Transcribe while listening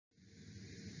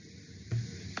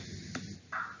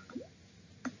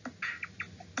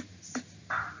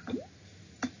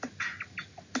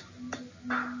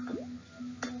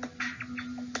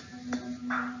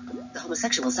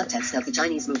homosexual subtext of the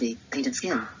Chinese movie, Painted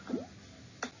Skin.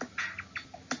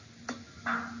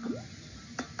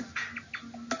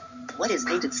 What is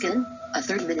Painted Skin? A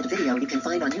 30-minute video you can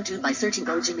find on YouTube by searching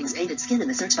Go Jimming's Painted Skin in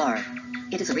the search bar.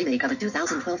 It is a remake of a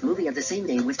 2012 movie of the same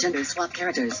name with gender-swap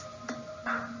characters.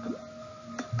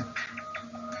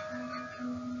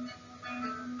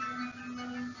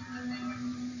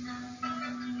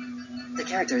 The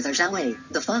characters are Xiao,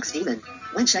 the fox demon,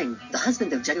 Wen Sheng, the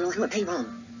husband of General Hua Pei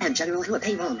Rong, and General Hua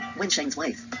Pei Rong, Wen Sheng's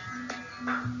wife.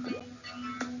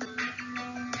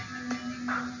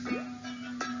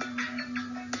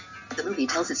 The movie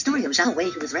tells the story of Xiao Wei,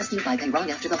 who was rescued by Pei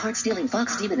Rong after the heart-stealing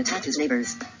fox demon attacked his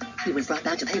neighbors. He was brought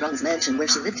back to Pei Rong's mansion where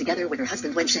she lived together with her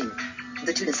husband Wen Sheng.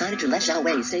 The two decided to let Xiao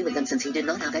Wei stay with them since he did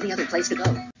not have any other place to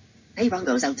go. Pei Rong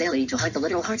goes out daily to hunt the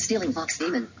literal heart-stealing fox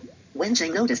demon. Wen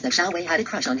Sheng noticed that Xiao Wei had a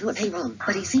crush on Hua Pei Rong,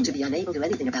 but he seemed to be unable to do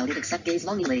anything about it except gaze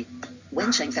longingly.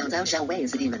 Wen Sheng found out Xiao Wei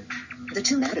is the demon. The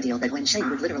two made a deal that Wen Sheng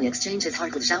would literally exchange his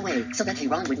heart with Xiao Wei so that Pei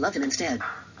Rong would love him instead.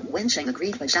 Wen Sheng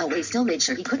agreed, but Xiao Wei still made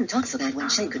sure he couldn't talk so that Wen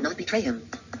Sheng could not betray him.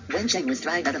 Wen Sheng was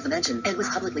dragged out of the mansion and was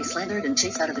publicly slandered and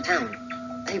chased out of the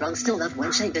town. Pei Rong still loved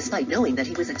Wen Sheng despite knowing that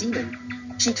he was a demon.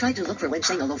 She tried to look for Wen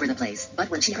Sheng all over the place, but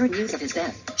when she heard news of his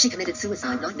death, she committed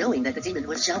suicide not knowing that the demon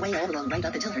was Xiao Wei all along right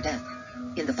up until her death.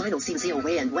 In the final scene, Xiao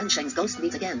Wei and Wen Sheng's ghost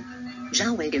meet again.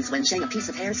 Xiao Wei gives Wen Sheng a piece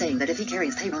of hair, saying that if he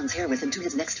carries Pei Rong's hair with him to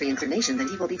his next reincarnation, then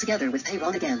he will be together with Pei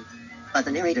Rong again. But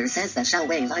the narrator says that Xiao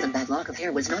Wei lied and that lock of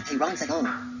hair was not Pei Rong's at all.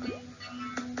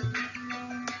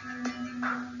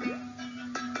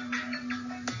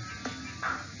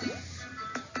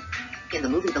 In the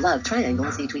movie, the love triangle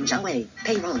is between Xiao Wei,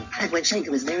 Pei Rong, and Wen Sheng,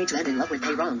 who is married to and in love with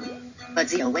Pei Rong. But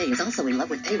Xiao Wei is also in love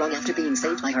with Pei Rong after being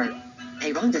saved by her.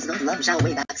 Pei Rong does not love Xiao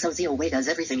Wei back, so Xiao Wei does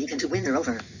everything he can to win her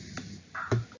over.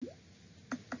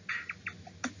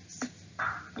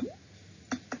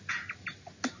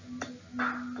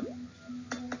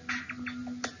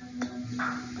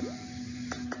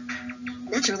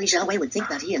 Naturally, Xiao Wei would think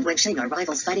that he and Wen Sheng are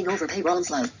rivals fighting over Pei Rong's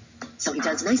love. So he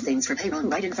does nice things for Pei Rong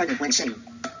right in front of Wen Sheng.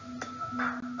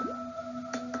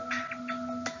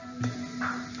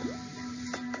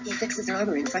 He fixes her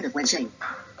armor in front of Wen Sheng.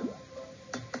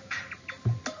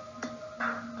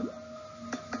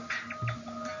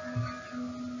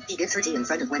 He gives her tea in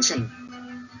front of Wen Sheng.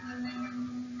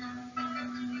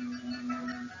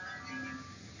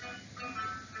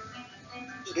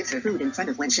 He gives her food in front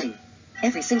of Wen Sheng.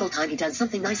 Every single time he does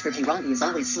something nice for Pei Rong, he is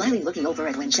always slyly looking over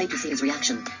at Wen Sheng to see his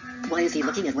reaction. Why is he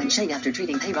looking at Wen Sheng after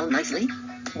treating Pei Rong nicely?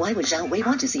 Why would Xiao Wei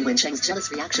want to see Wen Sheng's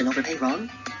jealous reaction over Pei Rong?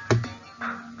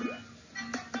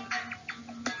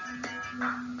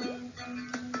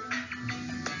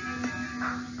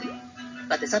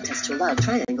 But the subtext to love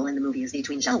triangle in the movie is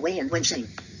between Xiao Wei and Wen Sheng.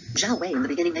 Xiao Wei in the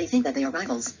beginning may think that they are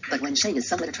rivals, but Wen Sheng is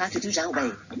somewhat attracted to Xiao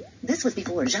Wei. This was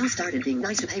before Xiao started being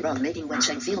nice to Pei Rong, making Wen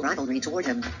Sheng feel rivalry toward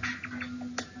him.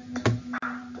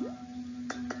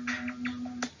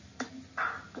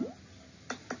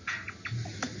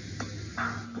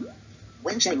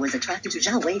 Wen Sheng was attracted to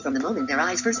Xiao Wei from the moment their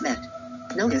eyes first met.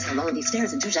 Notice how long he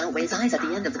stares into Xiao Wei's eyes at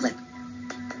the end of the clip.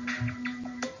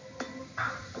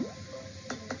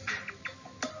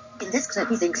 In this clip,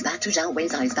 he thinks back to Xiao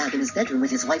Wei's eyes back in his bedroom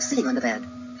with his wife sitting on the bed.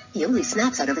 He only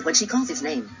snaps out of it when she calls his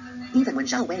name. Even when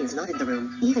Xiao Wei is not in the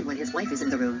room, even when his wife is in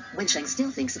the room, Wen Sheng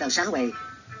still thinks about Xiao Wei.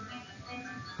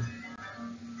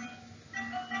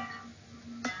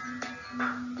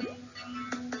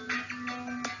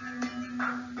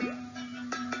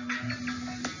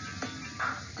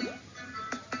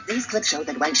 These clips show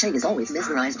that Wen Sheng is always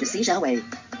mesmerized to see Xiao Wei.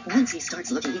 Once he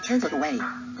starts looking, he can't look away.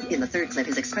 In the third clip,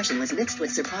 his expression was mixed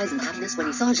with surprise and happiness when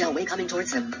he saw Xiao Wei coming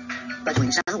towards him. But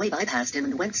when Xiao Wei bypassed him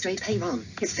and went straight Pei Rong,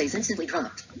 his face instantly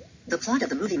dropped. The plot of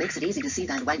the movie makes it easy to see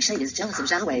that Wang Sheng is jealous of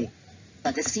Xiao Wei.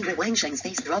 But this scene where Wang Sheng's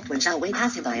face dropped when Xiao Wei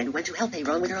passed him by and went to help Pei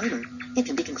Rong with her armor, it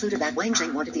can be concluded that Wang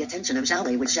Sheng wanted the attention of Xiao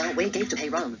Wei, which Xiao Wei gave to Pei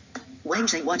Rong. Wang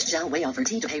Sheng watched Xiao Wei offer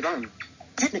tea to Pei Rong.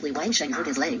 Technically, Wang Sheng hurt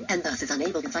his leg and thus is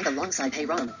unable to fight alongside Pei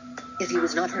Rong. If he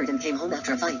was not hurt and came home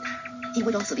after a fight, he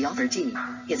would also be offered tea.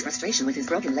 His frustration with his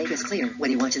broken leg is clear when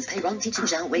he watches Pei Rong teaching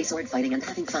Xiao Wei sword fighting and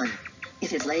having fun.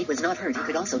 If his leg was not hurt, he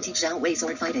could also teach Xiao Wei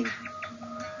sword fighting.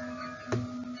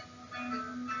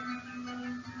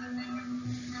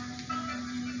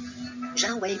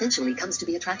 Xiao Wei eventually comes to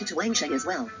be attracted to Wang Sheng as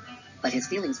well. But his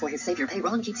feelings for his savior Pei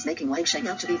Rong keeps making Wang Sheng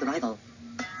out to be the rival.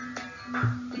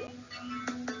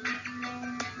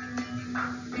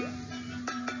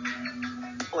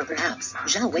 Or perhaps,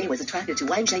 Xiao Wei was attracted to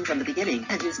Wang Sheng from the beginning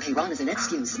and used Pei Rong as an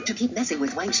excuse to keep messing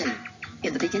with Wang Sheng.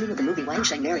 In the beginning of the movie, Wang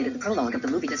Sheng narrated the prologue of the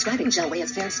movie describing Xiao Wei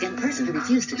as a fair-skinned person who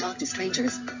refused to talk to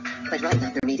strangers. But right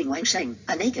after meeting Wang Sheng,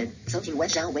 a naked, soaking wet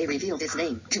Xiao Wei revealed his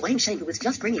name to Wang Sheng, who was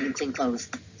just bringing him clean clothes.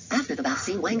 After the bath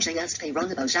scene, Wang Sheng asked Pei Rong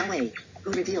about Xiao Wei,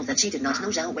 who revealed that she did not know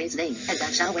Xiao Wei's name, and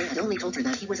that Xiao Wei had only told her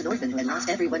that he was an orphan who had lost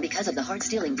everyone because of the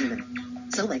heart-stealing demon.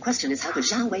 So my question is, how could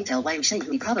Xiao Wei tell Wang Sheng,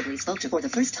 who he probably spoke to for the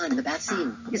first time in the bath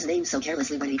scene, his name so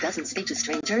carelessly when he doesn't speak to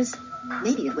strangers?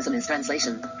 Maybe it was a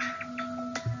mistranslation.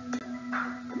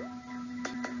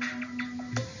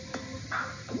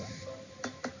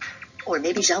 Or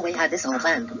maybe Xiao Wei had this all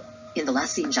planned. In the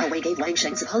last scene, Xiao Wei gave Wang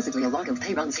Sheng supposedly a lock of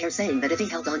Pei Rong's hair, saying that if he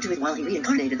held on to it while he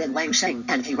reincarnated, then Wang Sheng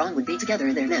and Pei Rong would be together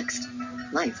in their next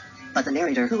life. But the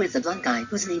narrator, who is the blonde guy,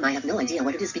 whose name I have no idea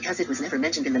what it is because it was never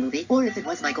mentioned in the movie, or if it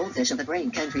was my goldfish of the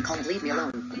brain can't recall, leave me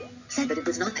alone, said that it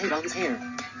was not Pei Rong's hair.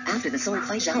 After the sword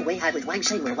fight Xiao Wei had with Wang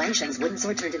Sheng, where Wang Sheng's wooden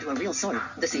sword turned into a real sword,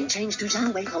 the scene changed to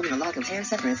Xiao Wei holding a lock of hair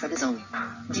separate from his own.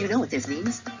 Do you know what this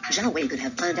means? Xiao Wei could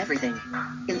have planned everything.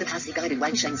 In the past, he guided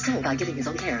Wang Sheng's soul by giving his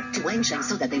own hair to Wang Sheng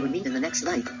so that they would meet in the next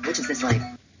life, which is this life.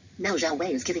 Now Xiao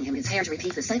Wei is giving him his hair to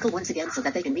repeat the cycle once again so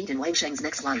that they can meet in Wang Sheng's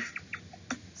next life.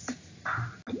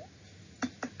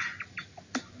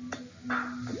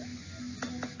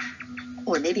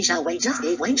 Or maybe Xiao Wei just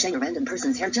gave Wang Sheng a random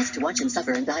person's hair just to watch him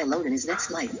suffer and die alone in his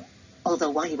next life.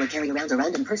 Although why he would carry around a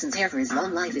random person's hair for his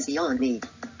long life is beyond me.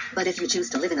 But if you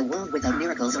choose to live in a world without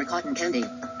miracles or cotton candy,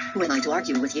 who am I to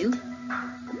argue with you?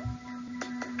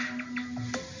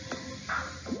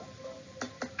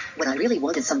 What I really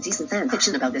want is some decent fan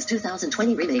fiction about this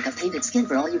 2020 remake of Painted Skin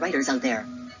for all you writers out there.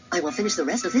 I will finish the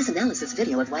rest of this analysis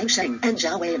video of Wang Sheng and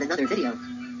Xiao Wei in another video.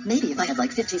 Maybe if I have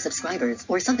like 50 subscribers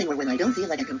or something, or when I don't feel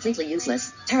like a completely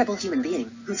useless, terrible human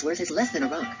being whose worth is less than a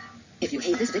rock. If you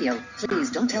hate this video, please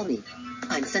don't tell me.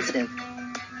 I'm sensitive.